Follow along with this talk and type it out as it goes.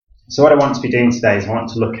So what I want to be doing today is I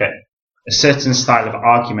want to look at a certain style of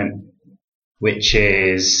argument which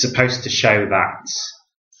is supposed to show that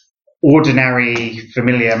ordinary,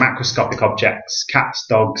 familiar, macroscopic objects, cats,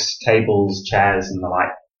 dogs, tables, chairs, and the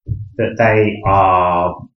like, that they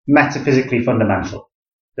are metaphysically fundamental,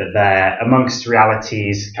 that they're amongst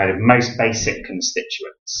reality's kind of most basic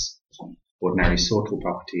constituents, ordinary sortal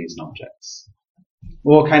properties and objects.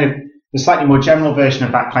 Or kind of the slightly more general version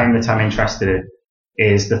of that claim that I'm interested in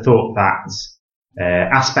is the thought that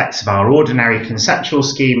aspects of our ordinary conceptual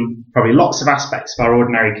scheme, probably lots of aspects of our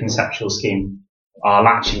ordinary conceptual scheme, are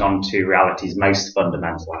latching on to reality's most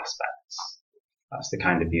fundamental aspects. That's the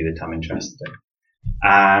kind of view that I'm interested in.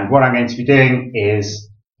 And what I'm going to be doing is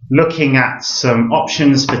looking at some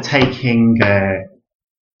options for taking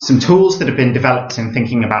some tools that have been developed in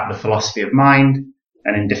thinking about the philosophy of mind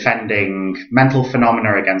and in defending mental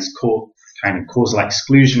phenomena against kind of causal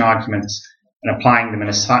exclusion arguments, and applying them in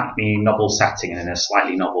a slightly novel setting and in a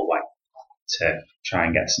slightly novel way to try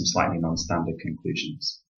and get some slightly non-standard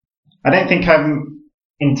conclusions. I don't think I'm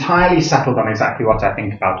entirely settled on exactly what I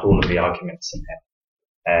think about all of the arguments in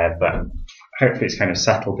here, but hopefully it's kind of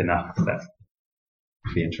settled enough that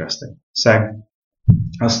it'll be interesting. So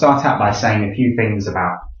I'll start out by saying a few things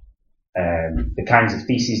about the kinds of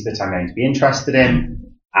theses that I'm going to be interested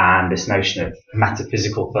in, and this notion of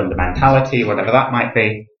metaphysical fundamentality, whatever that might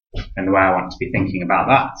be, and the way I want to be thinking about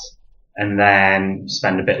that, and then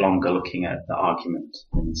spend a bit longer looking at the argument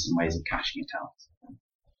and some ways of cashing it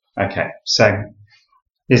out. Okay, so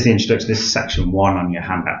here's the introduction. This is section 1 on your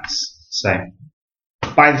handouts. So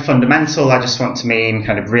by the fundamental, I just want to mean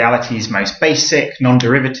kind of reality's most basic,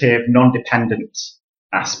 non-derivative, non-dependent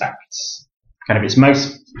aspects, kind of its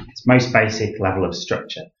most basic level of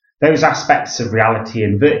structure. Those aspects of reality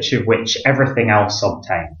in virtue of which everything else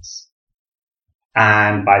obtains.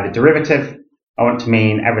 And by the derivative, I want to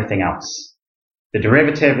mean everything else. The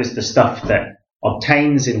derivative is the stuff that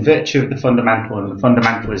obtains in virtue of the fundamental, and the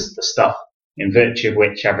fundamental is the stuff in virtue of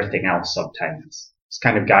which everything else obtains. It's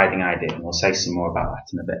kind of guiding idea, and we'll say some more about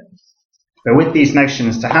that in a bit. But with these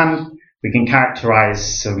notions to hand, we can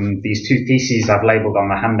characterize these two theses I've labeled on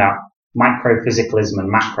the handout, microphysicalism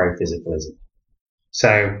and macrophysicalism.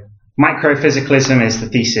 So microphysicalism is the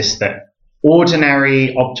thesis that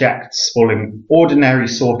ordinary objects fall in ordinary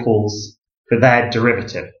sortals for their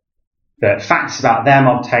derivative, that facts about them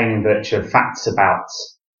obtain in virtue of facts about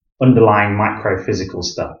underlying microphysical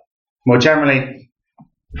stuff. More generally,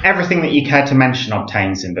 everything that you care to mention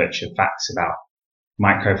obtains in virtue of facts about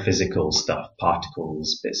microphysical stuff,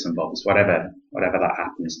 particles, bits and bobs, whatever that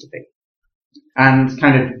happens to be. And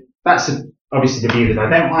kind of, that's obviously the view that I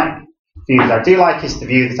don't like. The view that I do like is the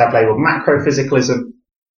view that I've labelled macrophysicalism,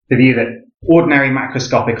 the view that ordinary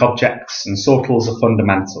macroscopic objects and sortals are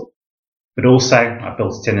fundamental. But also, I've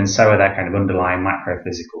built it in, and so are their kind of underlying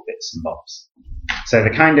macrophysical bits and bobs. So the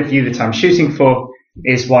kind of view that I'm shooting for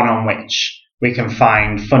is one on which we can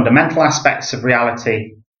find fundamental aspects of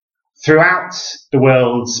reality throughout the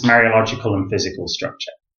world's mereological and physical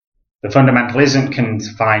structure. The fundamental isn't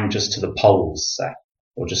confined just to the poles, say,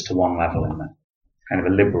 or just to one level in the kind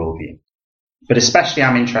of a liberal view. But especially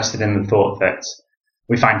I'm interested in the thought that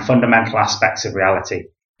we find fundamental aspects of reality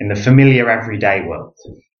in the familiar everyday world.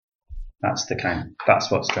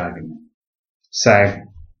 That's what's driving me. So,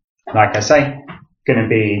 like I say, going to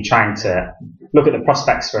be trying to look at the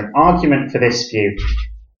prospects for an argument for this view,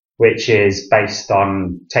 which is based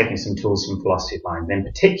on taking some tools from philosophy of mind. In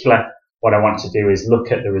particular, what I want to do is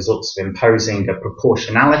look at the results of imposing a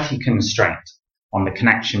proportionality constraint on the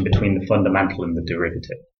connection between the fundamental and the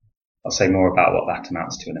derivative. I'll say more about what that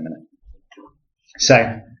amounts to in a minute.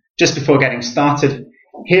 So, just before getting started,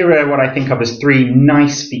 here are what I think of as 3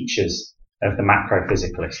 nice features of the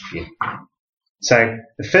macrophysicalist view. So,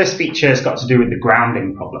 the first feature has got to do with the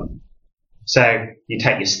grounding problem. So, you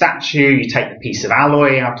take your statue, you take the piece of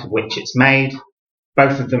alloy out of which it's made.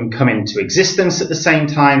 Both of them come into existence at the same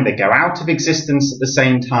time. They go out of existence at the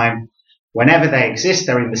same time. Whenever they exist,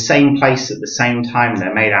 they're in the same place at the same time.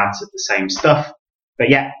 They're made out of the same stuff. But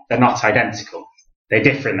yet, they're not identical. They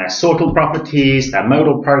differ in their sortal properties, their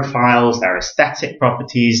modal profiles, their aesthetic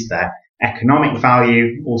properties, their economic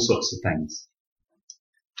value, all sorts of things.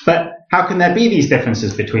 But how can there be these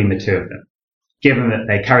differences between the two of them, given that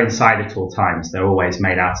they coincide at all times? They're always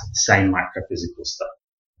made out of the same microphysical stuff.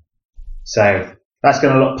 So that's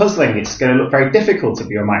going to look puzzling. It's going to look very difficult if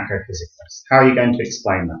you're a microphysicalist. How are you going to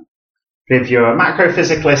explain that? But if you're a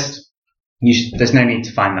macrophysicalist, there's no need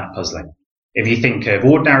to find that puzzling. If you think of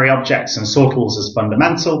ordinary objects and sortals as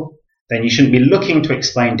fundamental, then you shouldn't be looking to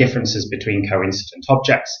explain differences between coincident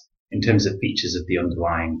objects in terms of features of the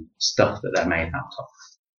underlying stuff that they're made out of.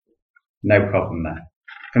 No problem there.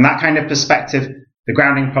 From that kind of perspective, the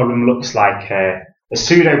grounding problem looks like a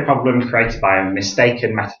pseudo-problem created by a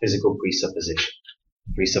mistaken metaphysical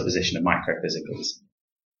presupposition of microphysicalism.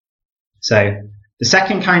 So the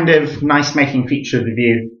second kind of nice-making feature of the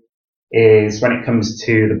view is when it comes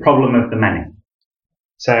to the problem of the many.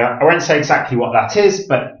 So I won't say exactly what that is,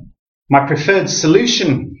 but my preferred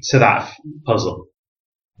solution to that puzzle,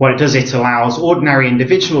 what it does, it allows ordinary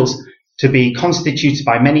individuals to be constituted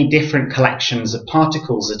by many different collections of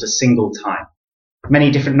particles at a single time.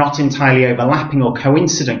 Many different, not entirely overlapping or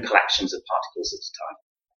coincident collections of particles at a time.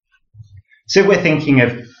 So if we're thinking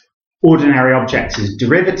of ordinary objects as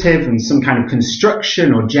derivative and some kind of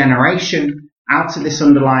construction or generation out of this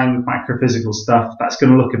underlying microphysical stuff, that's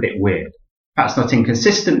going to look a bit weird. Perhaps not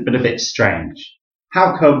inconsistent, but a bit strange.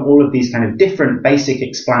 How come all of these kind of different basic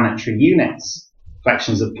explanatory units,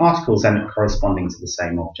 collections of particles, end up corresponding to the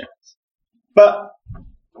same object? But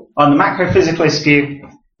on the macrophysicalist view,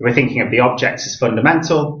 we're thinking of the objects as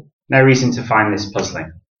fundamental. No reason to find this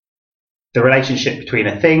puzzling. The relationship between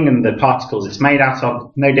a thing and the particles it's made out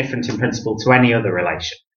of, no different in principle to any other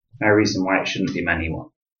relation. No reason why it shouldn't be many one.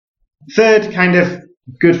 Third kind of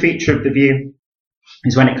good feature of the view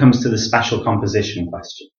is when it comes to the special composition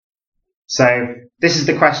question. So this is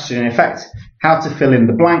the question, in effect, how to fill in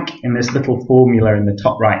the blank in this little formula in the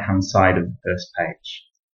top right-hand side of the first page.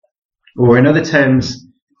 Or in other terms,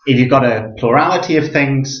 if you've got a plurality of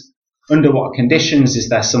things, under what conditions is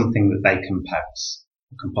there something that they compose?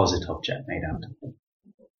 A composite object made out of them.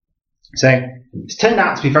 So it's turned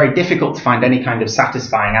out to be very difficult to find any kind of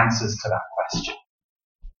satisfying answers to that question.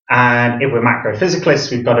 And if we're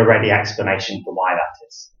macrophysicalists, we've got a ready explanation for why that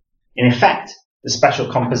is. In effect, the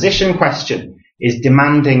special composition question is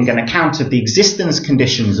demanding an account of the existence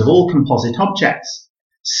conditions of all composite objects,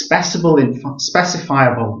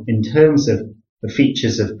 specifiable in terms of the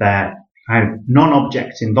features of their kind of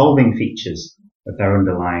non-object involving features of their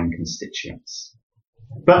underlying constituents.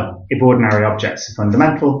 But if ordinary objects are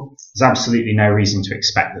fundamental, there's absolutely no reason to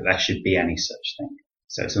expect that there should be any such thing.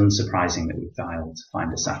 So it's unsurprising that we've failed to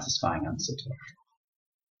find a satisfying answer to it.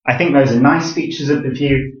 I think those are nice features of the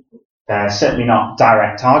view. They're certainly not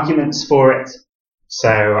direct arguments for it. So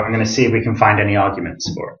I'm going to see if we can find any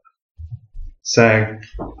arguments for it. So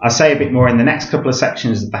I'll say a bit more in the next couple of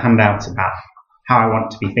sections of the handout about how I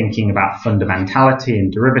want to be thinking about fundamentality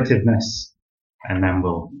and derivativeness, and then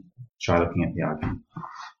we'll try looking at the argument.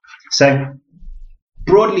 So,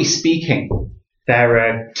 broadly speaking, there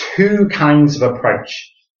are two kinds of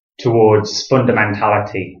approach towards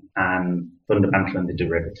fundamentality and fundamental and the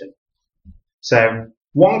derivative. So,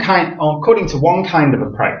 according to one kind of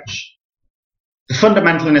approach, the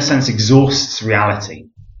fundamental in a sense exhausts reality.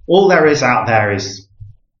 All there is out there is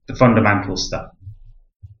the fundamental stuff.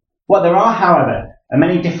 What there are, however, are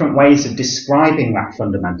many different ways of describing that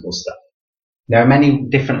fundamental stuff. There are many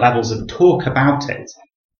different levels of talk about it.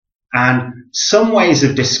 And some ways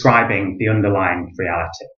of describing the underlying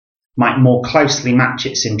reality might more closely match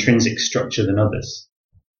its intrinsic structure than others.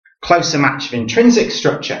 Closer match of intrinsic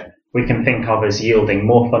structure we can think of as yielding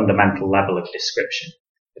more fundamental level of description,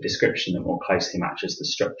 a description that more closely matches the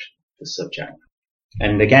structure of the subject.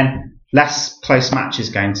 And again, less close match is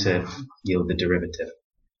going to yield the derivative.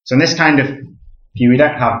 So in this kind of view, we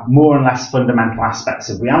don't have more and less fundamental aspects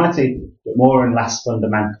of reality, but more and less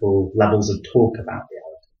fundamental levels of talk about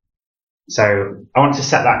reality. So I want to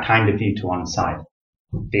set that kind of view to one side.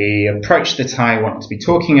 The approach that I want to be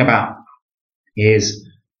talking about is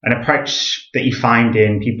an approach that you find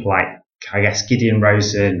in people like, I guess, Gideon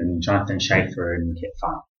Rosen and Jonathan Schaeffer and Kit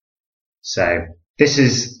Fine. So this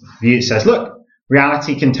is the view that says, look,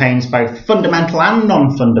 reality contains both fundamental and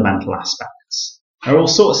non-fundamental aspects. There are all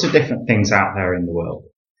sorts of different things out there in the world.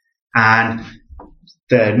 And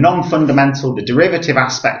the non-fundamental, the derivative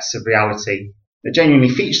aspects of reality, they're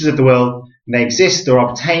genuinely features of the world, and they exist or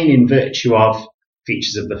obtain in virtue of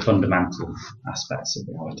features of the fundamental aspects of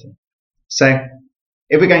reality. So,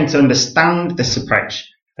 if we're going to understand this approach,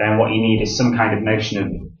 then what you need is some kind of notion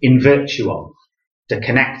of in virtue of, to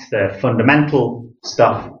connect the fundamental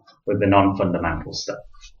stuff with the non-fundamental stuff.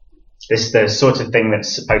 This is the sort of thing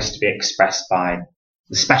that's supposed to be expressed by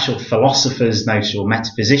the special philosopher's notion or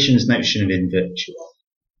metaphysician's notion of in virtue of,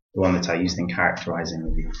 the one that I used in characterizing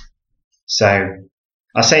the view. So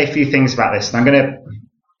I'll say a few things about this, and I'm going to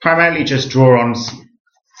primarily just draw on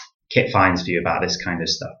Kit Fine's view about this kind of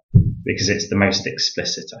stuff, because it's the most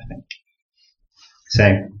explicit, I think.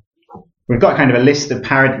 So we've got kind of a list of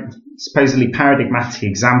supposedly paradigmatic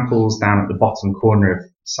examples down at the bottom corner of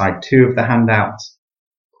side 2 of the handout.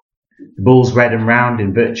 The ball's red and round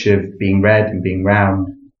in virtue of being red and being round.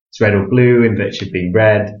 It's red or blue in virtue of being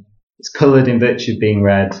red. it's coloured in virtue of being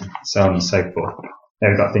red, so on and so forth. Then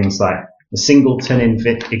we've got things like the singleton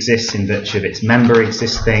exists in virtue of its member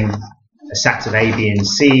existing. A set of A, B, and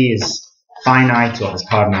C is finite or has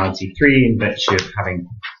cardinality 3 in virtue of having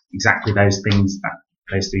exactly those things,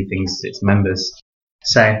 those 3 things as its members.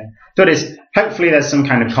 So thought is hopefully there's some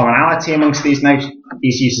kind of commonality amongst these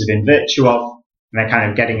uses of in virtue of, and they're kind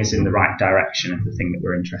of getting us in the right direction of the thing that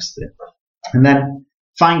we're interested in. And then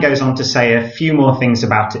Fine goes on to say a few more things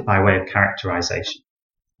about it by way of characterization.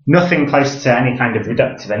 Nothing close to any kind of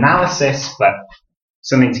reductive analysis, but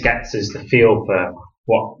something to get us the feel for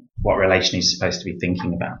what relation he's supposed to be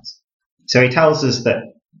thinking about. So he tells us that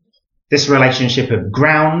this relationship of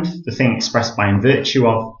ground, the thing expressed by in virtue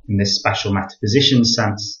of, in this special metaphysician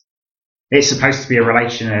sense, it's supposed to be a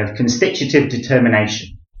relation of constitutive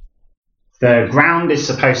determination. The ground is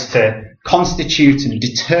supposed to constitute and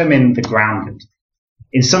determine the grounded.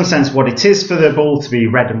 In some sense, what it is for the ball to be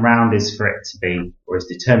red and round is for it to be, or is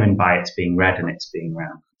determined by its being red and its being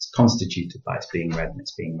round. It's constituted by its being red and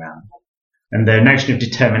its being round. And the notion of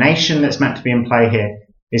determination that's meant to be in play here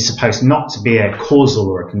is supposed not to be a causal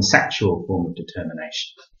or a conceptual form of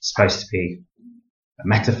determination. It's supposed to be a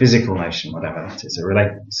metaphysical notion, whatever that is,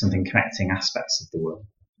 something connecting aspects of the world.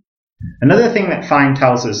 Another thing that Fine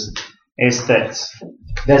tells us is that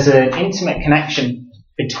there's an intimate connection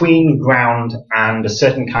between ground and a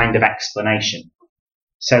certain kind of explanation.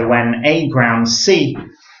 So when A grounds C,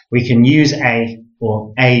 we can use A,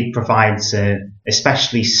 or A provides a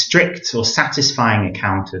especially strict or satisfying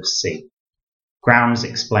account of C. Grounds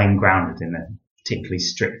explain grounded in a particularly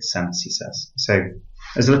strict sense, he says. So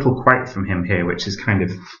there's a little quote from him here which is kind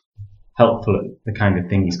of helpful at the kind of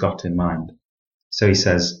thing he's got in mind. So he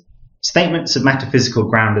says, statements of metaphysical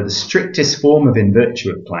ground are the strictest form of in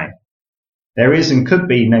virtue of claim. There is and could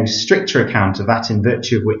be no stricter account of that in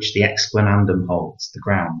virtue of which the explanandum holds, the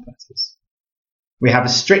ground, that is. We have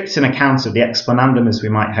as strict an account of the explanandum as we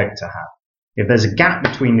might hope to have. If there's a gap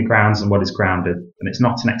between the grounds and what is grounded, then it's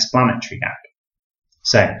not an explanatory gap.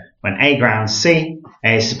 So, when A grounds C,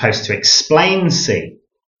 A is supposed to explain C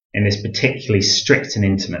in this particularly strict and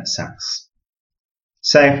intimate sense.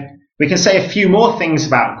 So, we can say a few more things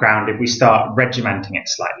about ground if we start regimenting it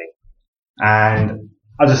slightly. And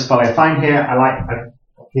I'll just follow Fine here. I like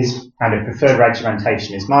his kind of preferred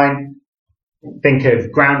regimentation is mine. Think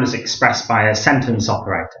of ground as expressed by a sentence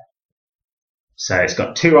operator. So it's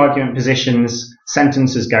got 2 argument positions.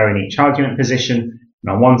 Sentences go in each argument position.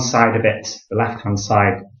 And on one side of it, the left-hand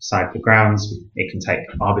side for grounds, it can take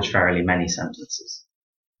arbitrarily many sentences.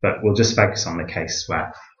 But we'll just focus on the case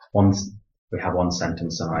where we have one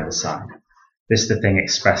sentence on either side. This is the thing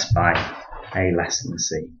expressed by A less than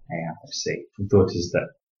C, A out of C. The thought is that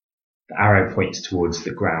the arrow points towards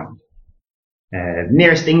the ground. The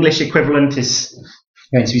nearest English equivalent is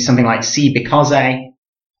going to be something like C because A,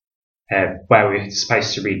 where we're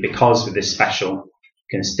supposed to read because with this special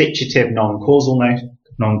constitutive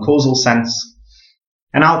non-causal sense.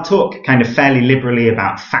 And I'll talk kind of fairly liberally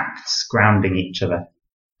about facts grounding each other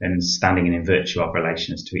and standing in virtue of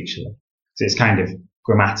relations to each other. So it's kind of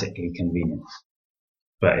grammatically convenient.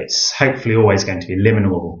 But it's hopefully always going to be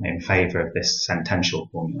liminal in favour of this sentential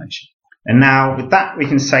formulation. And now with that we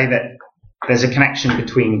can say that there's a connection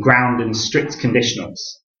between ground and strict conditionals.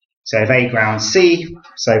 So if A grounds C,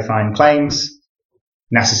 so Fine claims,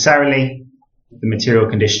 necessarily the material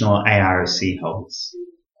conditional A arrow C holds.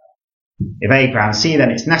 If A grounds C, then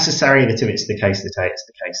it's necessary that if it's the case that A, it's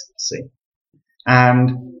the case that C. And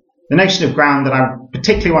the notion of ground that I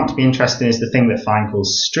particularly want to be interested in is the thing that Fine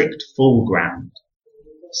calls strict full ground.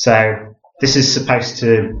 So this is supposed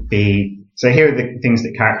to be, so here are the things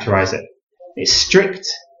that characterize it. It's strict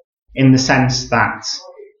in the sense that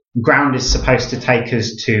ground is supposed to take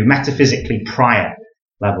us to metaphysically prior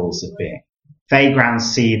levels of being. If A grounds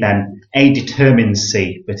C, then A determines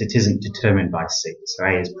C, but it isn't determined by C. So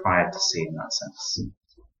A is prior to C in that sense.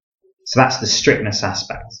 So that's the strictness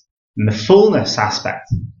aspect. And the fullness aspect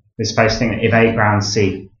is supposed to think that if A grounds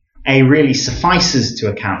C, A really suffices to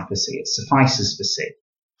account for C. It suffices for C.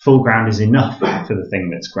 Full ground is enough for the thing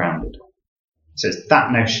that's grounded. So it's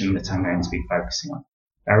that notion that I'm going to be focusing on.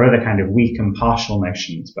 There are other kind of weak and partial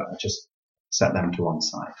notions, but I just set them to one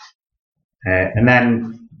side. And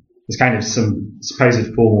then there's kind of some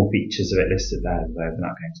supposed formal features of it listed there, though they're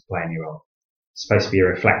not going to play any role. It's supposed to be a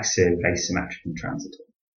reflexive, asymmetric, and transitive.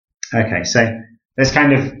 Okay, so there's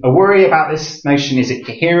kind of a worry about this notion. Is it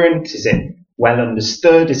coherent? Is it well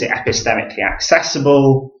understood? Is it epistemically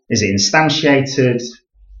accessible? Is it instantiated?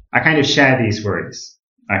 I kind of share these worries.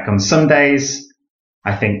 Like on some days,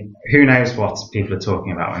 I think, who knows what people are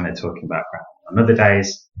talking about when they're talking about ground. On other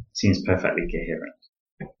days, it seems perfectly coherent.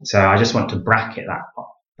 So I just want to bracket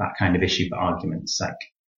that kind of issue for argument's sake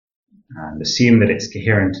and assume that it's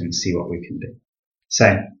coherent and see what we can do.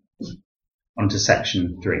 So, on to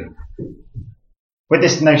section 3. With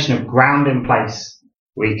this notion of ground in place,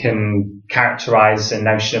 we can characterize a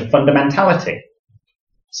notion of fundamentality.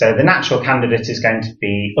 So the natural candidate is going to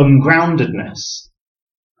be ungroundedness,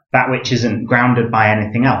 that which isn't grounded by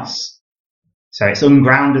anything else. So it's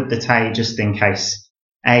ungrounded that A just in case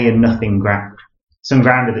A and nothing ground. It's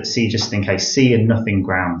ungrounded at C just in case C and nothing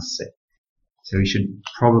grounds C. So we should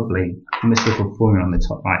probably, in this little formula on the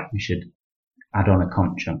top right, we should add on a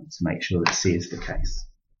conjunct to make sure that C is the case.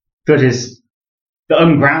 Good is, the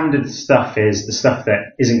ungrounded stuff is the stuff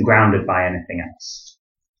that isn't grounded by anything else.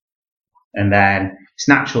 And then it's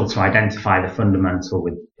natural to identify the fundamental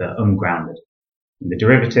with the ungrounded, and the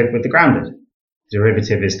derivative with the grounded. The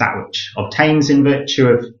derivative is that which obtains in virtue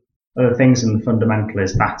of other things, and the fundamental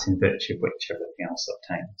is that in virtue of which everything else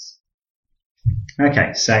obtains.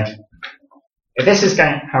 Okay, so if this is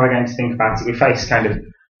how we're going to think about it, we face kind of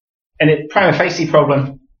a prima facie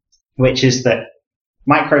problem, which is that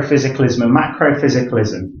microphysicalism and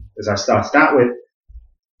macrophysicalism, as I started out with,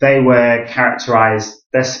 they were characterized,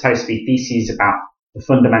 they're supposed to be theses about the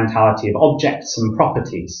fundamentality of objects and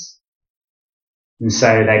properties. And so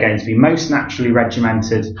they're going to be most naturally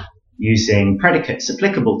regimented using predicates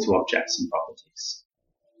applicable to objects and properties.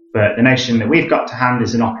 But the notion that we've got to hand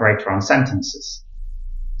is an operator on sentences.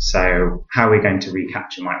 So how are we going to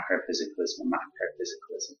recapture microphysicalism and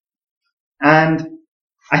macrophysicalism? And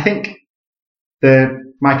I think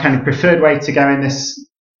my kind of preferred way to go in this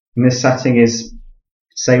setting is to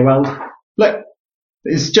say, well, look,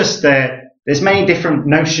 there's many different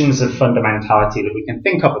notions of fundamentality that we can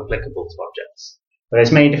think of applicable to objects. But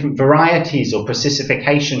there's many different varieties or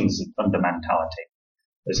precisifications of fundamentality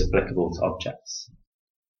that's applicable to objects.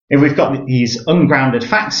 If we've got these ungrounded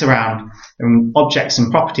facts around, and objects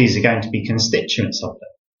and properties are going to be constituents of them,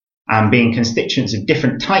 and being constituents of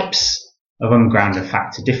different types of ungrounded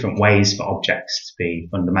facts are different ways for objects to be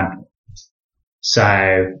fundamental.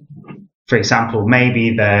 So, for example,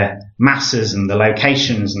 maybe the masses and the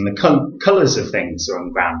locations and the colours of things are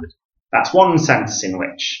ungrounded. That's one sense in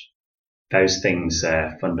which those things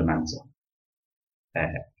are fundamental.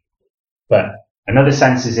 But another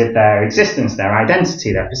sense is if their existence, their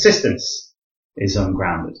identity, their persistence is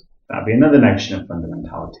ungrounded. That would be another notion of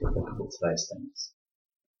fundamentality applicable to those things.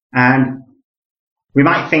 And we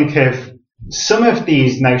might think of some of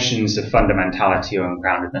these notions of fundamentality or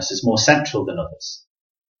ungroundedness as more central than others,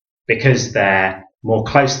 because they're more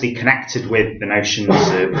closely connected with the notions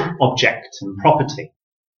of object and property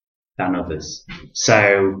than others.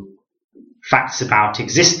 So facts about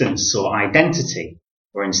existence or identity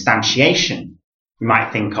or instantiation we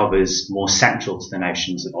might think of as more central to the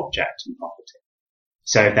notions of object and property.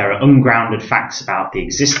 So if there are ungrounded facts about the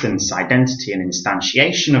existence, identity and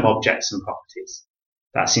instantiation of objects and properties,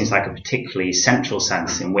 that seems like a particularly central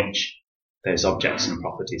sense in which those objects and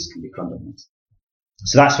properties can be fundamental.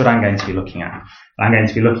 So that's what I'm going to be looking at. I'm going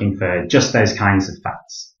to be looking for just those kinds of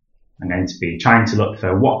facts. I'm going to be trying to look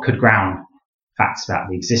for what could ground facts about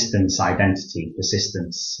the existence, identity,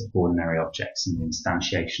 persistence of ordinary objects and the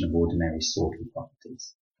instantiation of ordinary sorted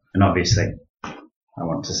properties. And obviously, I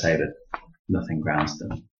want to say that nothing grounds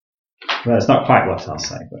them. Well, that's not quite what I'll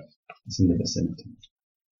say, but it's in the vicinity.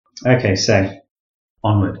 Okay, so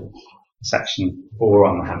onward. Section 4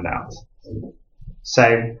 on the handout.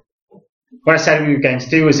 So, what I said we were going to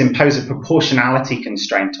do was impose a proportionality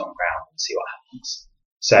constraint on ground and see what happens.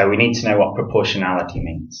 So we need to know what proportionality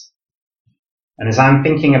means. And as I'm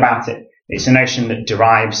thinking about it, it's a notion that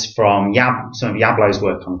derives from some of Yablow's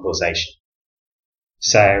work on causation.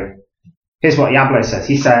 So here's what Yablow says.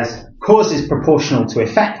 He says, cause is proportional to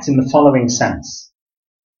effect in the following sense.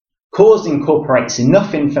 Cause incorporates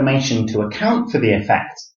enough information to account for the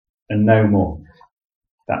effect and no more.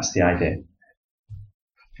 That's the idea.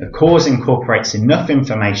 A cause incorporates enough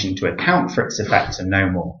information to account for its effect and no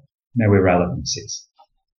more. No irrelevancies.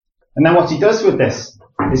 And then what he does with this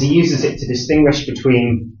is he uses it to distinguish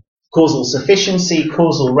between causal sufficiency,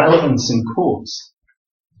 causal relevance, and cause.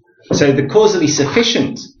 So the causally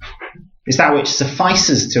sufficient is that which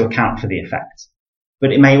suffices to account for the effect,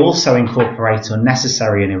 but it may also incorporate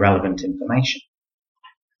unnecessary and irrelevant information.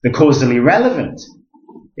 The causally relevant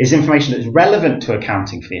is information that is relevant to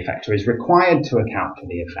accounting for the effect or is required to account for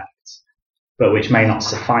the effect, but which may not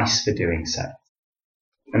suffice for doing so.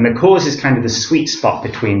 And the cause is kind of the sweet spot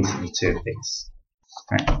between the two of these.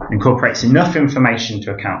 Right? Incorporates enough information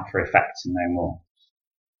to account for effect and no more.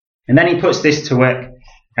 And then he puts this to work,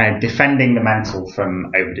 defending the mental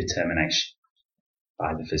from overdetermination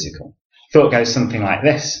by the physical. thought goes something like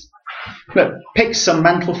this. Look, pick some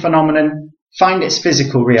mental phenomenon, find its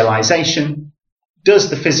physical realization. Does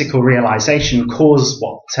the physical realization cause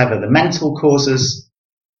whatever the mental causes?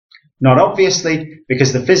 Not obviously,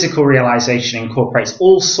 because the physical realization incorporates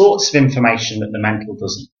all sorts of information that the mental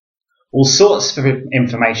doesn't. All sorts of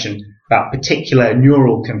information about particular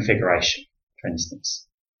neural configuration, for instance,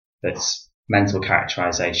 that mental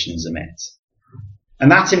characterizations emit.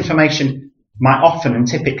 And that information might often and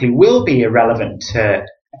typically will be irrelevant to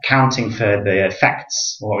accounting for the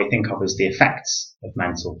effects, or what we think of as the effects of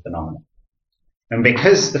mental phenomena. And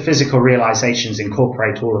because the physical realizations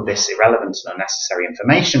incorporate all of this irrelevant and unnecessary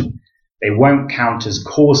information, they won't count as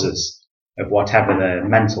causes of whatever the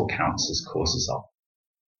mental counts as causes of.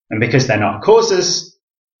 And because they're not causes,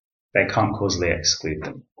 they can't causally exclude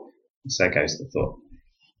them. So goes the thought.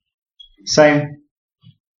 So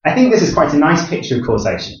I think this is quite a nice picture of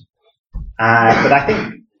causation. But I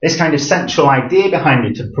think this kind of central idea behind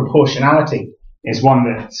it of proportionality is one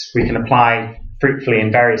that we can apply fruitfully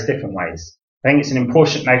in various different ways. I think it's an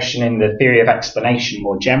important notion in the theory of explanation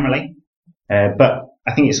more generally, but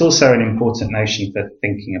I think it's also an important notion for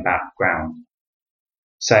thinking about ground.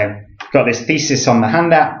 So I've got this thesis on the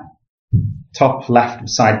handout, top left of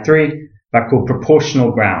side 3, that I call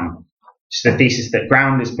proportional ground, which is the thesis that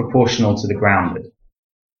ground is proportional to the grounded.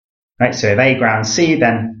 Right, so if A grounds C,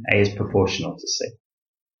 then A is proportional to C.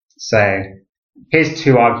 So here's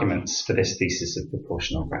 2 arguments for this thesis of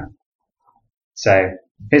proportional ground. So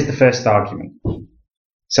here's the first argument.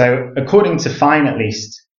 So according to Fine at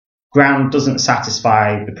least, ground doesn't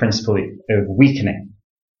satisfy the principle of weakening.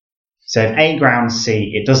 So if A grounds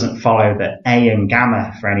C, it doesn't follow that A and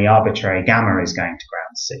gamma for any arbitrary gamma is going to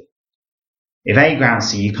ground C. If A grounds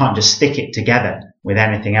C, you can't just stick it together with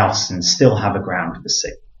anything else and still have a ground for C.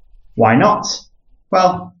 Why not?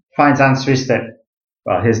 Well, Fine's answer is that,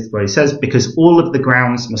 well, here's what he says, because all of the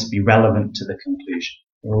grounds must be relevant to the conclusion.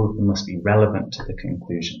 All of them must be relevant to the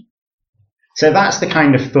conclusion. So that's the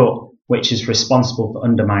kind of thought which is responsible for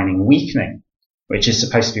undermining weakening, which is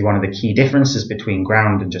supposed to be one of the key differences between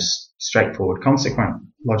ground and just straightforward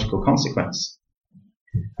logical consequence.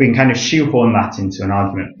 We can kind of shoehorn that into an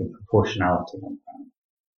argument for proportionality.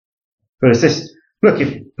 But as this, look,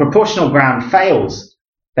 if proportional ground fails,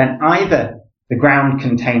 then either the ground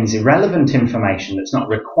contains irrelevant information that's not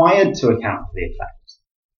required to account for the effect,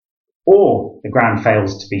 or the ground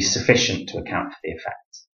fails to be sufficient to account for the effect.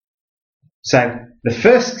 So the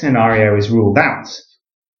first scenario is ruled out,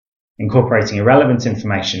 incorporating irrelevant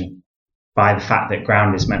information by the fact that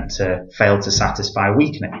ground is meant to fail to satisfy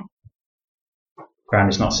weakening. Ground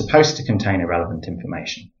is not supposed to contain irrelevant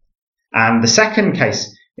information. And the second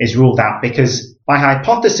case is ruled out because by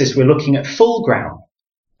hypothesis we're looking at full ground.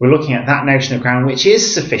 We're looking at that notion of ground which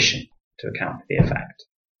is sufficient to account for the effect.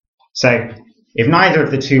 So if neither of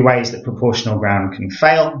the 2 ways that proportional ground can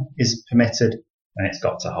fail is permitted, then it's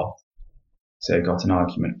got to hold. So we've got an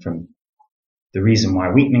argument from the reason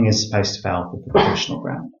why weakening is supposed to fail for proportional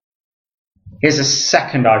ground. Here's a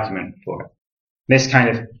second argument for it. This kind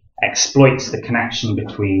of exploits the connection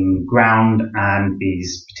between ground and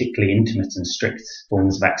these particularly intimate and strict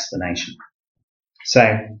forms of explanation.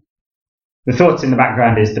 So the thought in the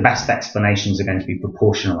background is the best explanations are going to be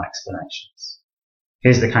proportional explanations.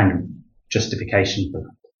 Here's the kind of justification for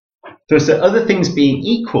that. Thus, that other things being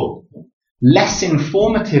equal, less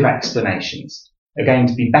informative explanations are going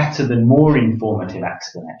to be better than more informative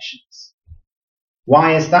explanations.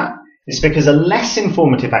 Why is that? It's because a less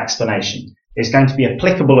informative explanation is going to be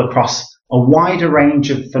applicable across a wider range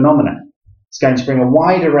of phenomena. It's going to bring a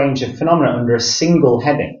wider range of phenomena under a single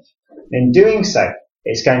heading. In doing so,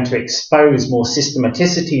 it's going to expose more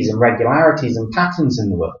systematicities and regularities and patterns in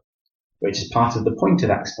the world, which is part of the point of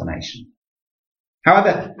explanation.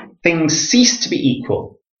 However, things cease to be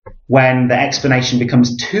equal when the explanation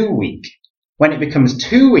becomes too weak. When it becomes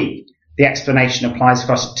too weak, the explanation applies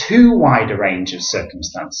across too wide a range of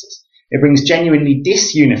circumstances. It brings genuinely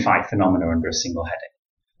disunified phenomena under a single heading.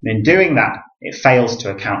 And in doing that, it fails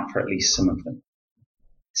to account for at least some of them.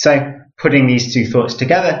 So, putting these 2 thoughts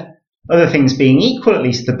together, other things being equal, at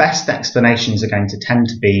least the best explanations are going to tend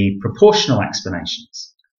to be proportional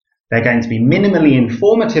explanations. They're going to be minimally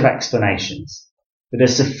informative explanations that are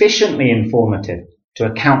sufficiently informative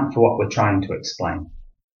to account for what we're trying to explain.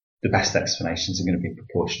 The best explanations are going to be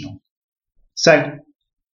proportional. So,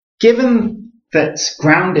 given that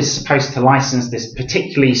ground is supposed to license this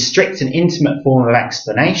particularly strict and intimate form of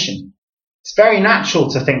explanation, it's very natural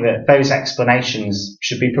to think that those explanations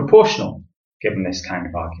should be proportional, given this kind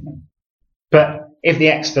of argument. But if the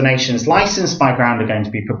explanations licensed by ground are going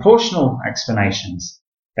to be proportional explanations,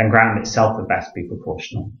 then ground itself would best be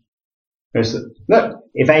proportional. Look,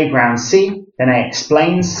 if A grounds C, then A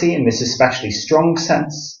explains C in this especially strong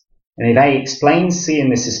sense. And if A explains C in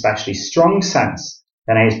this especially strong sense,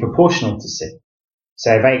 then A is proportional to C.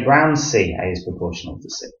 So if A grounds C, A is proportional to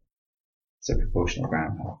C. So proportional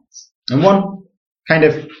ground patterns. And one kind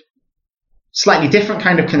of slightly different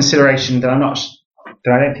kind of consideration that I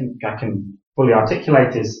don't think I can fully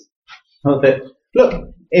articulate is that,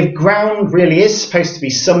 look, if ground really is supposed to be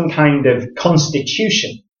some kind of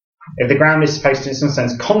constitution, if the ground is supposed to in some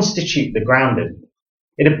sense constitute the grounded,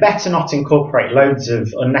 it had better not incorporate loads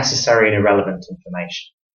of unnecessary and irrelevant information.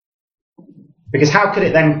 Because how could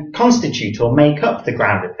it then constitute or make up the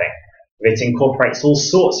grounded thing if it incorporates all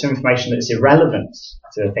sorts of information that's irrelevant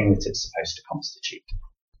to the thing that it's supposed to constitute?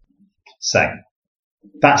 So,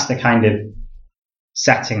 that's the kind of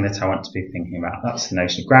setting that I want to be thinking about. That's the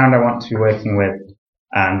notion of ground I want to be working with,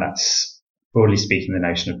 and that's, broadly speaking, the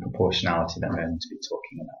notion of proportionality that I'm going to be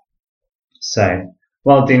talking about. So,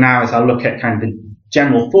 what I'll do now is I'll look at kind of the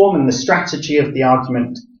general form and the strategy of the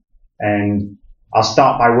argument, and I'll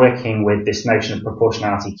start by working with this notion of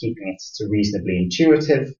proportionality, keeping it at a reasonably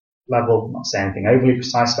intuitive level, not saying anything overly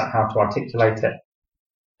precise about how to articulate it,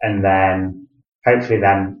 and then hopefully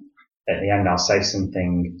then at the end I'll say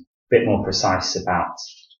something a bit more precise about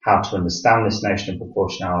how to understand this notion of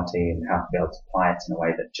proportionality and how to be able to apply it in a way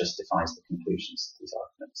that justifies the conclusions of these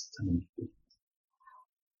arguments.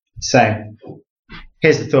 So,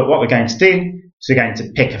 here's the thought. What we're going to do is we're going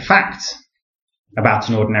to pick a fact about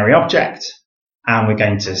an ordinary object, and we're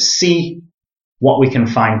going to see what we can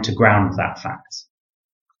find to ground that fact.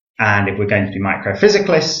 And if we're going to be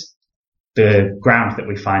microphysicalists, the ground that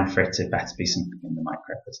we find for it had better be something in the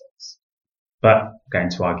microphysics. But I'm going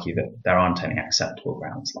to argue that there aren't any acceptable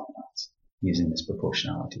grounds like that using this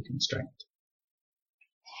proportionality constraint.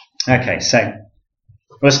 Okay, so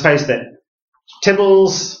we'll suppose that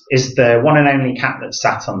Tibbles is the one and only cat that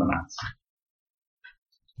sat on the mat.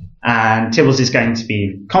 And Tibbles is going to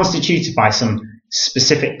be constituted by some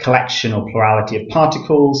specific collection or plurality of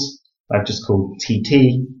particles I've just called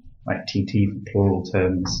TT, like TT for plural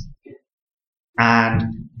terms.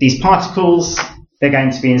 And these particles, they're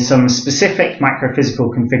going to be in some specific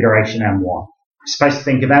microphysical configuration M1. We're supposed to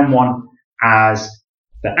think of M1 as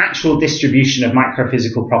the actual distribution of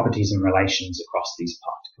microphysical properties and relations across these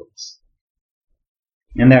particles.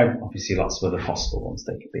 And there are obviously lots of other possible ones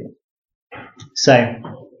they could be in. So,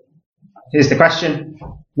 here's the question.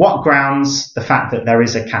 What grounds the fact that there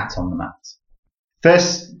is a cat on the mat?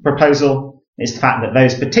 First proposal is the fact that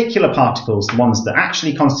those particular particles, the ones that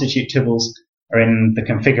actually constitute Tibbles, are in the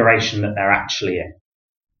configuration that they're actually in.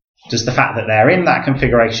 Does the fact that they're in that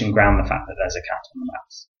configuration ground the fact that there's a cat on the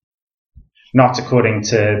mat? Not according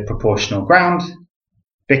to proportional ground,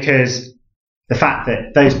 because the fact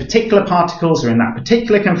that those particular particles are in that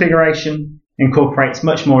particular configuration incorporates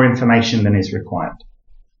much more information than is required.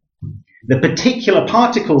 The particular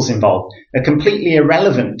particles involved are completely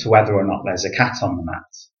irrelevant to whether or not there's a cat on the mat.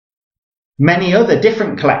 Many other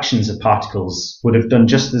different collections of particles would have done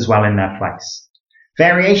just as well in their place.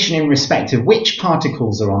 Variation in respect of which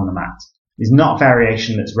particles are on the mat is not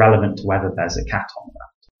variation that's relevant to whether there's a cat on the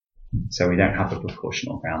mat. So we don't have a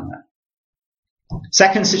proportional ground there.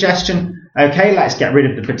 Second suggestion, okay, let's get rid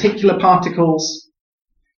of the particular particles.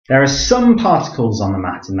 There are some particles on the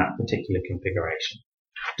mat in that particular configuration.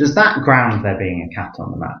 Does that ground there being a cat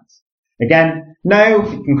on the mat? Again, no,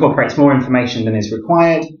 it incorporates more information than is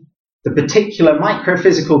required. The particular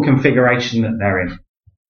microphysical configuration that they're in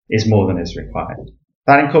is more than is required.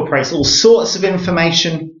 That incorporates all sorts of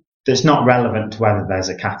information that's not relevant to whether there's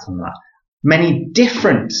a cat on the mat. Many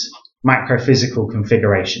different microphysical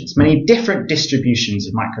configurations, many different distributions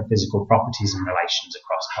of microphysical properties and relations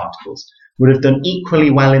across particles would have done equally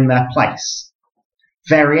well in their place.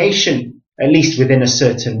 Variation, at least within a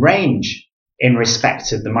certain range, in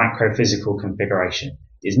respect of the microphysical configuration,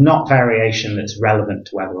 is not variation that's relevant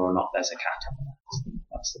to whether or not there's a cat on the mat.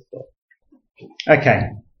 That's the thought. Okay,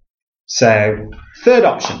 so third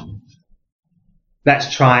option.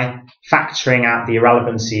 Let's try factoring out the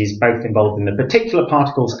irrelevancies both involved in the particular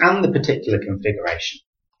particles and the particular configuration.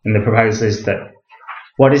 And the proposal is that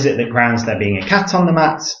what is it that grounds there being a cat on the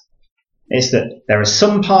mat? It's that there are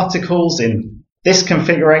some particles in this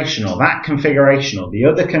configuration or that configuration or the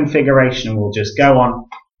other configuration, and we'll just go on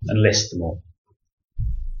and list them all.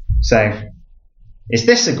 So, is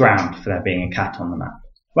this a ground for there being a cat on the mat?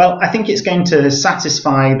 Well, I think it's going to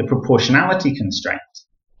satisfy the proportionality constraint,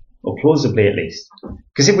 or plausibly at least.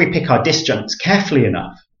 Because if we pick our disjuncts carefully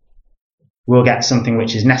enough, we'll get something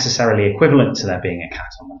which is necessarily equivalent to there being a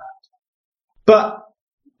cat on the mat. But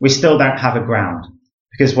we still don't have a ground,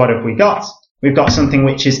 because what have we got? we've got something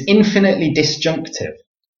which is infinitely disjunctive.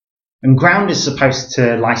 And ground is supposed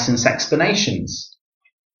to license explanations.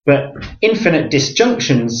 But infinite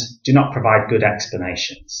disjunctions do not provide good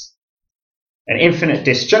explanations. An infinite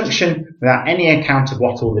disjunction, without any account of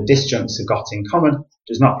what all the disjuncts have got in common,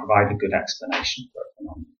 does not provide a good explanation for a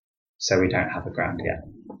phenomenon. So we don't have a ground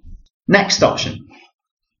yet. Next option.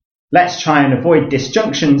 Let's try and avoid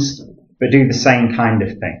disjunctions, but do the same kind of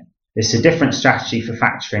thing. It's a different strategy for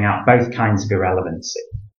factoring out both kinds of irrelevancy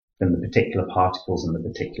from the particular particles and the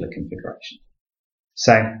particular configuration.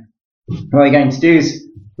 So what we're going to do is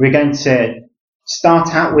we're going to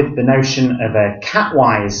start out with the notion of a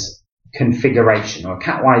catwise configuration, or a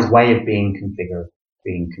catwise way of being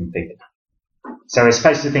configured. So we're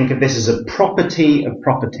supposed to think of this as a property of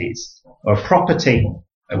properties, or a property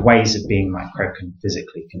of ways of being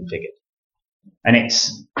microphysically configured. And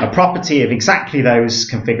it's a property of exactly those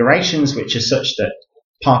configurations which are such that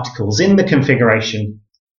particles in the configuration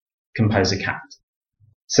compose a cat.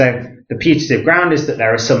 So the putative ground is that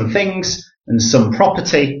there are some things and some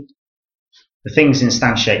property. The things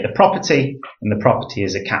instantiate the property, and the property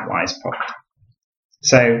is a catwise property.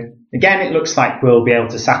 So again, it looks like we'll be able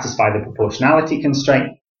to satisfy the proportionality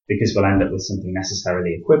constraint because we'll end up with something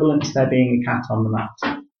necessarily equivalent to there being a cat on the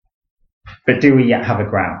map. But do we yet have a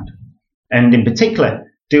ground? And in particular,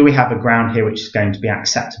 do we have a ground here which is going to be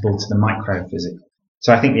acceptable to the microphysical?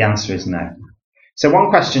 So I think the answer is no. So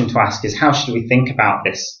one question to ask is, how should we think about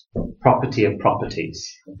this property of properties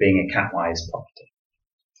of being a catwise property,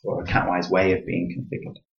 or a catwise way of being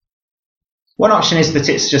configured? One option is that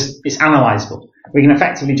it's analysable. We can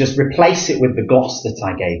effectively just replace it with the gloss that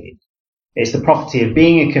I gave you. It's the property of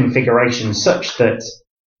being a configuration such that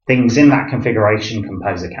things in that configuration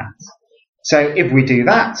compose a cat. So if we do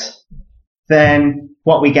that, then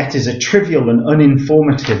what we get is a trivial and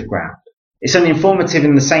uninformative ground. It's uninformative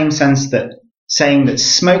in the same sense that saying that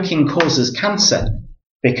smoking causes cancer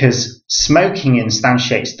because smoking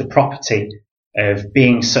instantiates the property of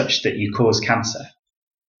being such that you cause cancer.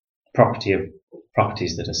 Property of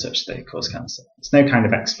properties that are such that it cause cancer. There's no kind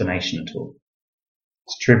of explanation at all.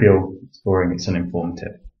 It's trivial, it's boring, it's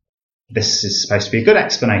uninformative. This is supposed to be a good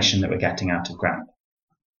explanation that we're getting out of ground.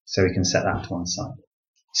 So we can set that to one side.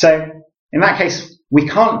 So in that case, we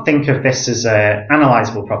can't think of this as an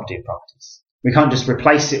analysable property of properties. We can't just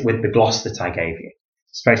replace it with the gloss that I gave you.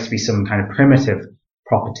 It's supposed to be some kind of primitive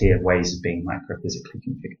property of ways of being microphysically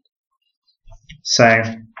configured. So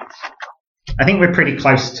I think we're pretty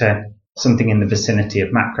close to something in the vicinity of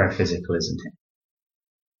macrophysical, isn't it?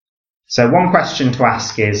 So one question to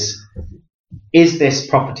ask is this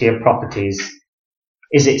property of properties,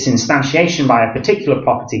 is its instantiation by a particular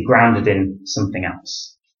property grounded in something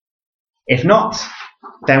else? If not,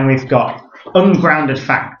 then we've got ungrounded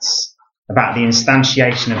facts about the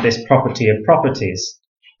instantiation of this property of properties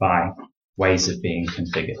by ways of being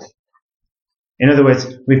configured. In other words,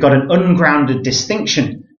 we've got an ungrounded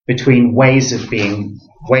distinction between ways of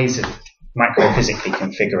microphysically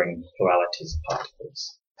configuring pluralities of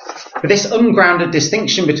particles. But this ungrounded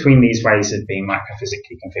distinction between these ways of being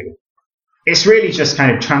microphysically configured, it's really just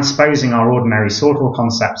kind of transposing our ordinary sortal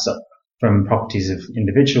concepts up from properties of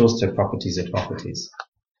individuals to properties of properties,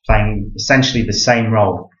 playing essentially the same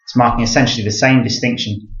role. It's marking essentially the same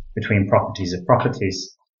distinction between properties of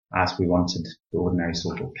properties as we wanted the ordinary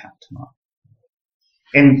sortal cat to mark.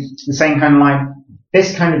 In the same kind of line,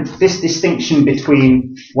 this distinction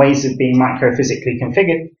between ways of being microphysically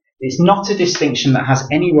configured is not a distinction that has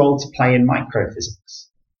any role to play in microphysics.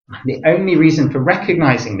 The only reason for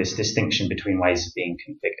recognizing this distinction between ways of being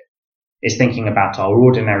configured is thinking about our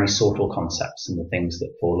ordinary sortal concepts and the things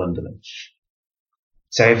that fall under them.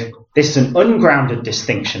 So if this is an ungrounded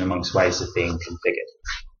distinction amongst ways of being configured,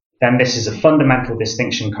 then this is a fundamental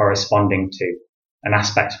distinction corresponding to an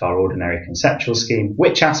aspect of our ordinary conceptual scheme.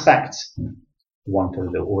 Which aspect? One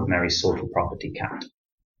of the ordinary sortal property cat.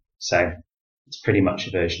 So it's pretty much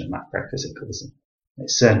a version of macrophysicalism.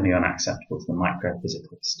 It's certainly unacceptable to the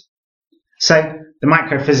microphysicalist. So the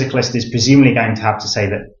microphysicalist is presumably going to have to say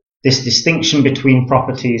that this distinction between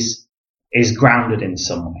properties is grounded in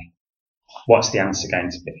some way. What's the answer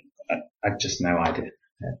going to be? I've just no idea.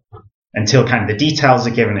 Until kind of the details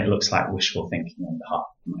are given, it looks like wishful thinking on behalf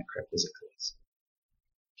of the microphysicalist.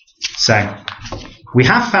 So we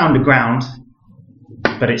have found a ground,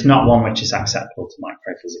 but it's not one which is acceptable to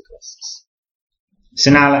microphysicalists.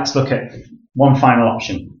 So now let's look at one final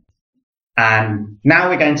option. And now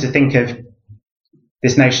we're going to think of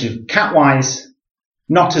this notion of catwise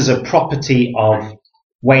not as a property of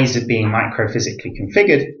ways of being microphysically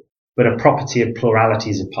configured, but a property of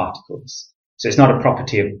pluralities of particles. So it's not a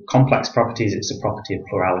property of complex properties, it's a property of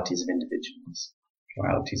pluralities of individuals,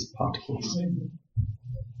 pluralities of particles.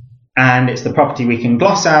 And it's the property we can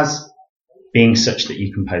gloss as being such that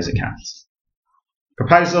you compose a cat.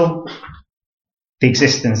 Proposal, the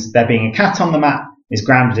existence, there being a cat on the mat, is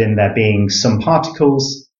grounded in there being some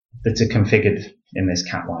particles that are configured in this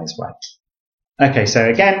cat-wise way. Okay, so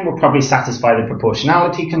again, we'll probably satisfy the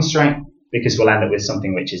proportionality constraint because we'll end up with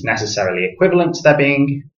something which is necessarily equivalent to there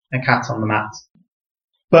being a cat on the mat.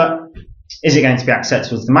 But is it going to be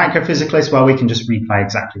acceptable to the microphysicalist? Well, we can just replay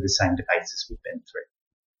exactly the same debate as we've been through.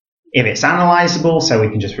 If it's analysable, so we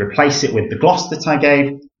can just replace it with the gloss that I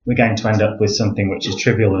gave, we're going to end up with something which is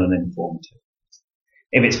trivial and uninformative.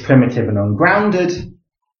 If it's primitive and ungrounded,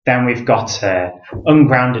 then we've got an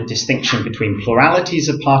ungrounded distinction between pluralities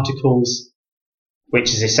of particles, which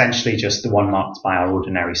is essentially just the one marked by our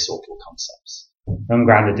ordinary sortal concepts.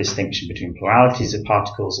 Ungrounded distinction between pluralities of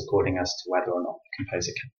particles according as to whether or not we compose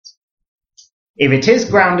a cat. If it is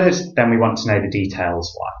grounded, then we want to know the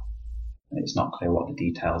details why. And it's not clear what the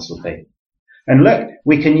details will be. And look,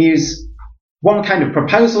 we can use one kind of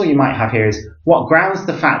proposal you might have here is what grounds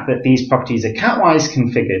the fact that these properties are cat-wise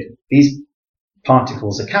configured, these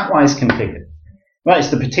particles are cat-wise configured. Well, it's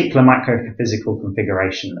the particular microphysical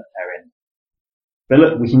configuration that they're in. But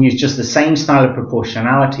look, we can use just the same style of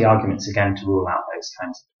proportionality arguments again to rule out those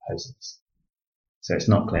kinds of proposals. So it's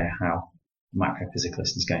not clear how the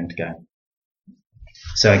microphysicalist is going to go.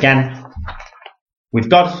 So again, we've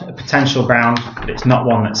got a potential ground, but it's not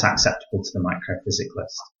one that's acceptable to the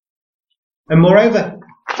microphysicalist. And moreover,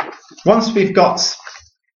 once we've got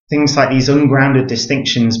things like these ungrounded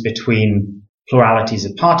distinctions between pluralities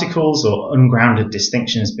of particles or ungrounded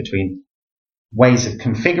distinctions between ways of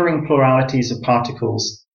configuring pluralities of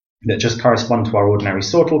particles that just correspond to our ordinary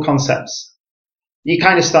sortal concepts, you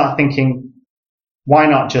kind of start thinking, why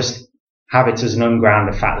not just have it as an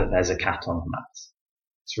ungrounded fact that there's a cat on the mat?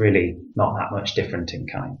 It's really not that much different in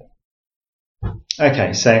kind.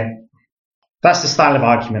 Okay, so that's the style of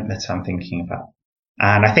argument that I'm thinking about.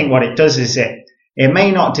 And I think what it does is it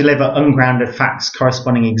may not deliver ungrounded facts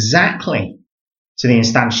corresponding exactly to the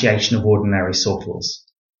instantiation of ordinary sortals.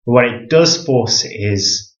 But what it does force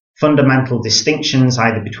is fundamental distinctions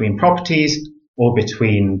either between properties or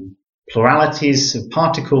between pluralities of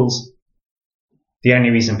particles. The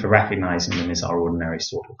only reason for recognizing them is our ordinary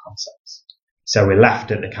sortal concepts. So we're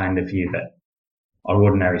left at the kind of view that our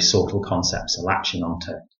ordinary sortal concepts are latching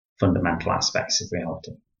onto fundamental aspects of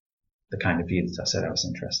reality. The kind of view that I said I was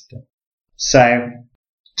interested in. So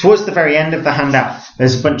towards the very end of the handout,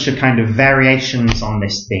 there's a bunch of kind of variations on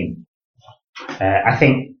this theme. I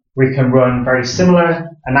think we can run very similar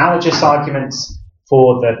analogous arguments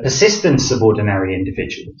for the persistence of ordinary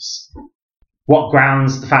individuals. What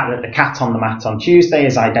grounds the fact that the cat on the mat on Tuesday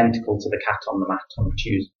is identical to the cat on the mat on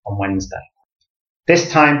Wednesday?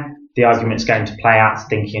 This time, the argument's going to play out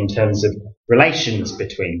thinking in terms of relations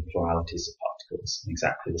between pluralities of particles in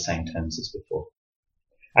exactly the same terms as before.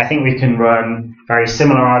 I think we can run very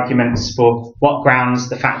similar arguments for what grounds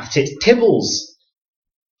the fact that it's Tibbles,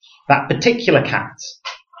 that particular cat,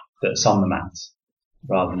 that's on the mat,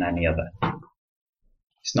 rather than any other.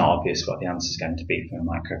 It's not obvious what the answer is going to be from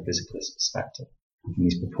a microphysicalist perspective. And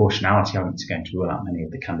these proportionality arguments are going to rule out many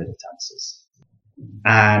of the candidate answers.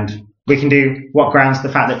 And we can do what grounds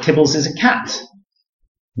the fact that Tibbles is a cat.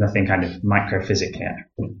 Nothing kind of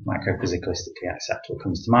microphysicalistically acceptable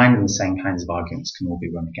comes to mind, and the same kinds of arguments can all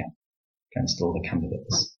be run again against all the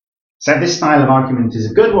candidates. So if this style of argument is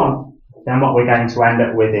a good one, then what we're going to end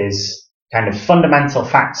up with is kind of fundamental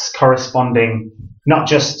facts corresponding not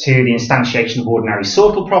just to the instantiation of ordinary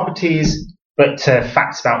sortal properties, but to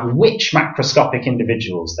facts about which macroscopic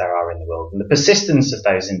individuals there are in the world and the persistence of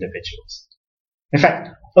those individuals. In fact,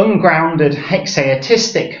 ungrounded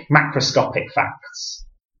hexaetistic macroscopic facts.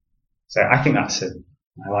 So I think I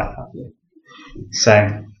like that view. So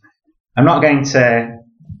I'm not going to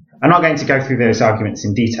go through those arguments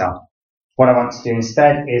in detail. What I want to do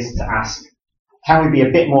instead is to ask, can we be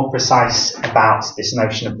a bit more precise about this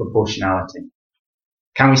notion of proportionality?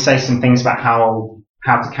 Can we say some things about how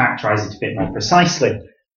to characterize it a bit more precisely,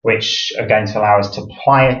 which are going to allow us to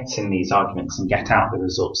apply it in these arguments and get out the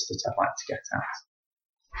results that I'd like to get out?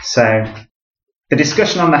 So the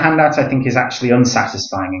discussion on the handout, I think, is actually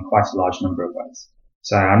unsatisfying in quite a large number of ways.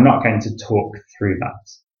 So I'm not going to talk through that.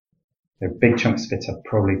 There are big chunks of it I'll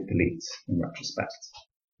probably delete in retrospect.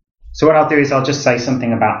 So what I'll do is I'll just say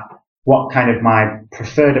something about what kind of my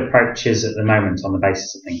preferred approach is at the moment on the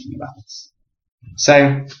basis of thinking about this.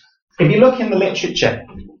 So if you look in the literature,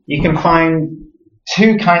 you can find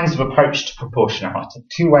two kinds of approach to proportionality,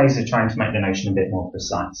 two ways of trying to make the notion a bit more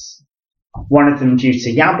precise. One of them due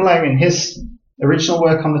to Yablo in his original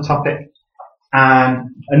work on the topic, and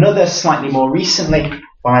another slightly more recently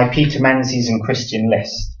by Peter Menzies and Christian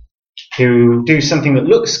List, who do something that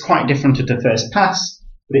looks quite different at a first pass,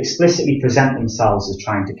 but explicitly present themselves as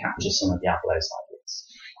trying to capture some of Yablo's ideas.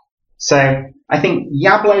 So I think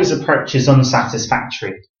Yablo's approach is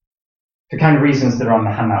unsatisfactory for kind of reasons that are on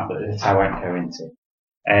the handout that I won't go into.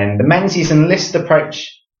 And the Menzies and List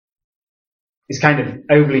approach is kind of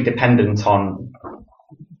overly dependent on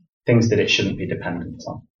things that it shouldn't be dependent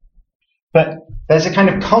on. But there's a kind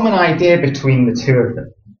of common idea between the two of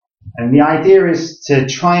them. And the idea is to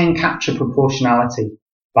try and capture proportionality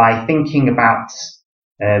by thinking about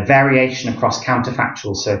variation across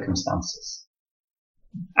counterfactual circumstances.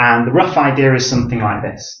 And the rough idea is something like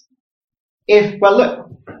this.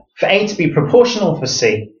 For A to be proportional for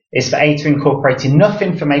C is for A to incorporate enough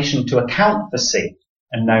information to account for C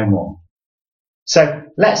and no more. So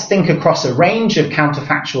let's think across a range of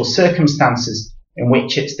counterfactual circumstances in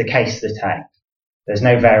which it's the case that A. There's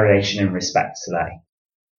no variation in respect to A.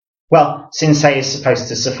 Well, since A is supposed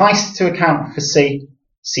to suffice to account for C,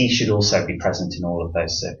 C should also be present in all of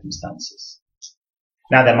those circumstances.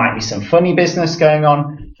 Now, there might be some funny business going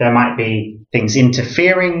on. There might be things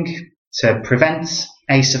interfering to prevent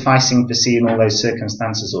A sufficing for C in all those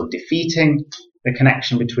circumstances, or defeating the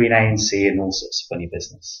connection between A and C in all sorts of funny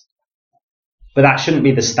business. But that shouldn't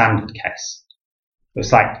be the standard case.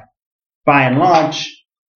 It's like, by and large,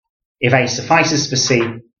 if A suffices for C,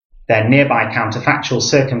 then nearby counterfactual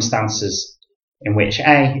circumstances in which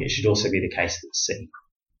A, it should also be the case that C.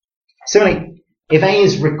 Similarly, if A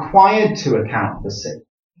is required to account for C,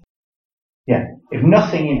 if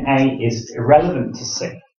nothing in A is irrelevant to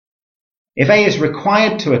C, if A is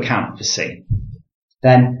required to account for C,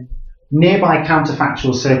 then nearby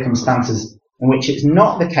counterfactual circumstances in which it's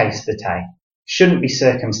not the case that A shouldn't be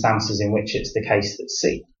circumstances in which it's the case that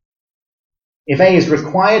C. If A is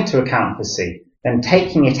required to account for C, then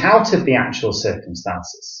taking it out of the actual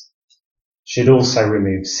circumstances should also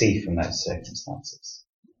remove C from those circumstances.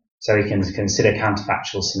 So we can consider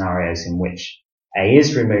counterfactual scenarios in which A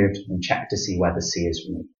is removed and check to see whether C is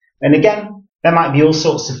removed. And again, there might be all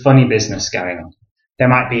sorts of funny business going on. There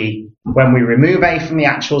might be, when we remove A from the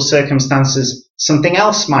actual circumstances, something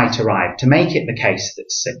else might arrive to make it the case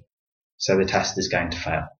that C. So the test is going to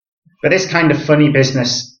fail. But this kind of funny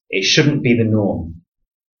business, it shouldn't be the norm.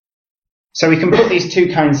 So we can put these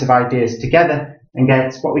two kinds of ideas together and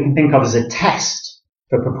get what we can think of as a test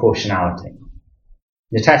for proportionality.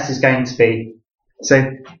 The test is going to be, so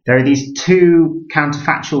there are these two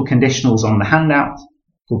counterfactual conditionals on the handout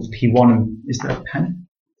called P1 and, is there a pen?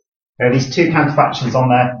 There are these two counterfactuals on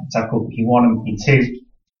there, so called P1 and P2.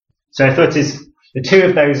 So I thought the two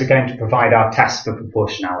of those are going to provide our test for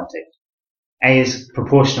proportionality. A is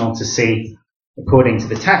proportional to C according to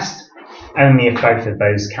the test, only if both of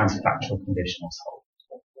those counterfactual conditionals hold.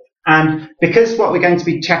 And because what we're going to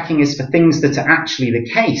be checking is for things that are actually the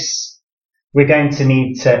case, we're going to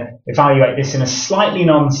need to evaluate this in a slightly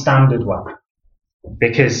non-standard way.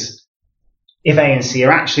 Because if A and C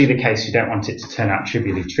are actually the case, we don't want it to turn out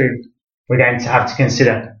trivially true. We're going to have to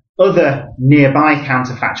consider other nearby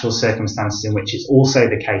counterfactual circumstances in which it's also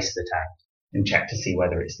the case that A, and check to see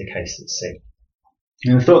whether it's the case that C.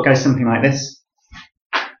 And the thought goes something like this.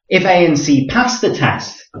 If A and C pass the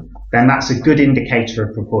test, then that's a good indicator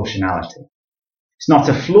of proportionality. It's not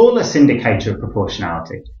a flawless indicator of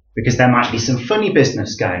proportionality, because there might be some funny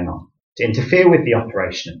business going on to interfere with the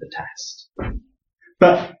operation of the test.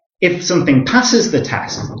 But if something passes the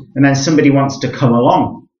test, and then somebody wants to come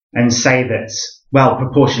along and say that, well,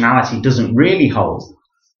 proportionality doesn't really hold,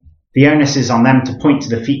 the onus is on them to point to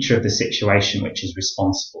the feature of the situation which is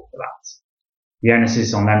responsible for that. The onus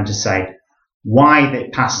is on them to say why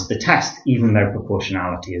it passes the test, even though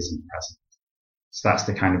proportionality isn't present. So that's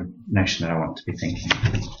the kind of notion that I want to be thinking.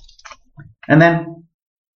 And then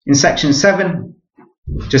in section 7,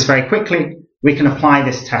 just very quickly, we can apply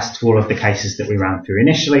this test to all of the cases that we ran through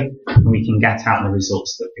initially, and we can get out the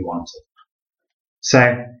results that we wanted.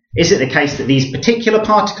 So, is it the case that these particular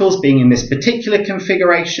particles, being in this particular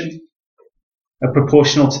configuration, are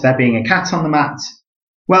proportional to there being a cat on the mat?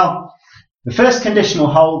 Well, the first conditional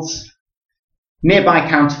holds. Nearby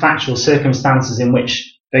counterfactual circumstances in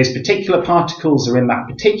which those particular particles are in that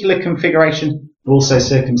particular configuration are also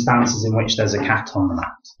circumstances in which there's a cat on the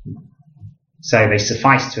mat. So they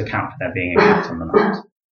suffice to account for there being a cat on the mat.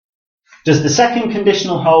 Does the second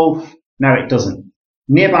conditional hold? No, it doesn't.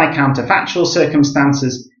 Nearby counterfactual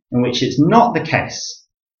circumstances in which it's not the case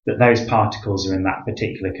that those particles are in that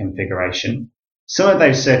particular configuration. Some of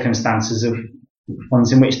those circumstances are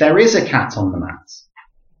ones in which there is a cat on the mat.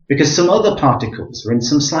 because some other particles are in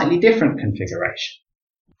some slightly different configuration.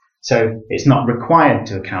 So it's not required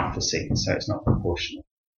to account for C, so it's not proportional.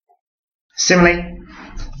 Similarly,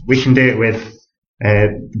 we can do it with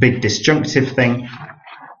the big disjunctive thing.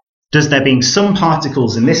 Does there being some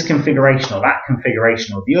particles in this configuration or that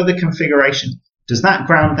configuration or the other configuration, does that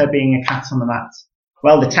ground there being a cat on the mat?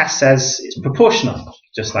 Well, the test says it's proportional,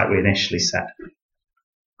 just like we initially said.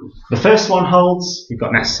 The first one holds,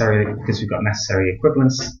 because we've got necessary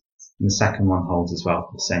equivalence, and the second one holds as well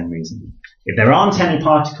for the same reason. If there aren't any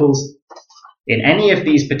particles in any of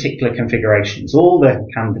these particular configurations, all the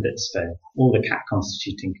candidates for all the cat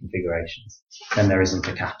constituting configurations, then there isn't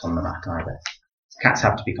a cat on the mat either. Cats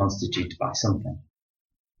have to be constituted by something.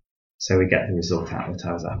 So we get the result out that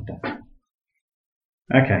I was after.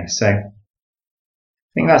 Okay, so I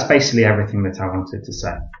think that's basically everything that I wanted to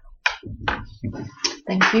say.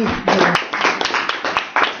 Thank you.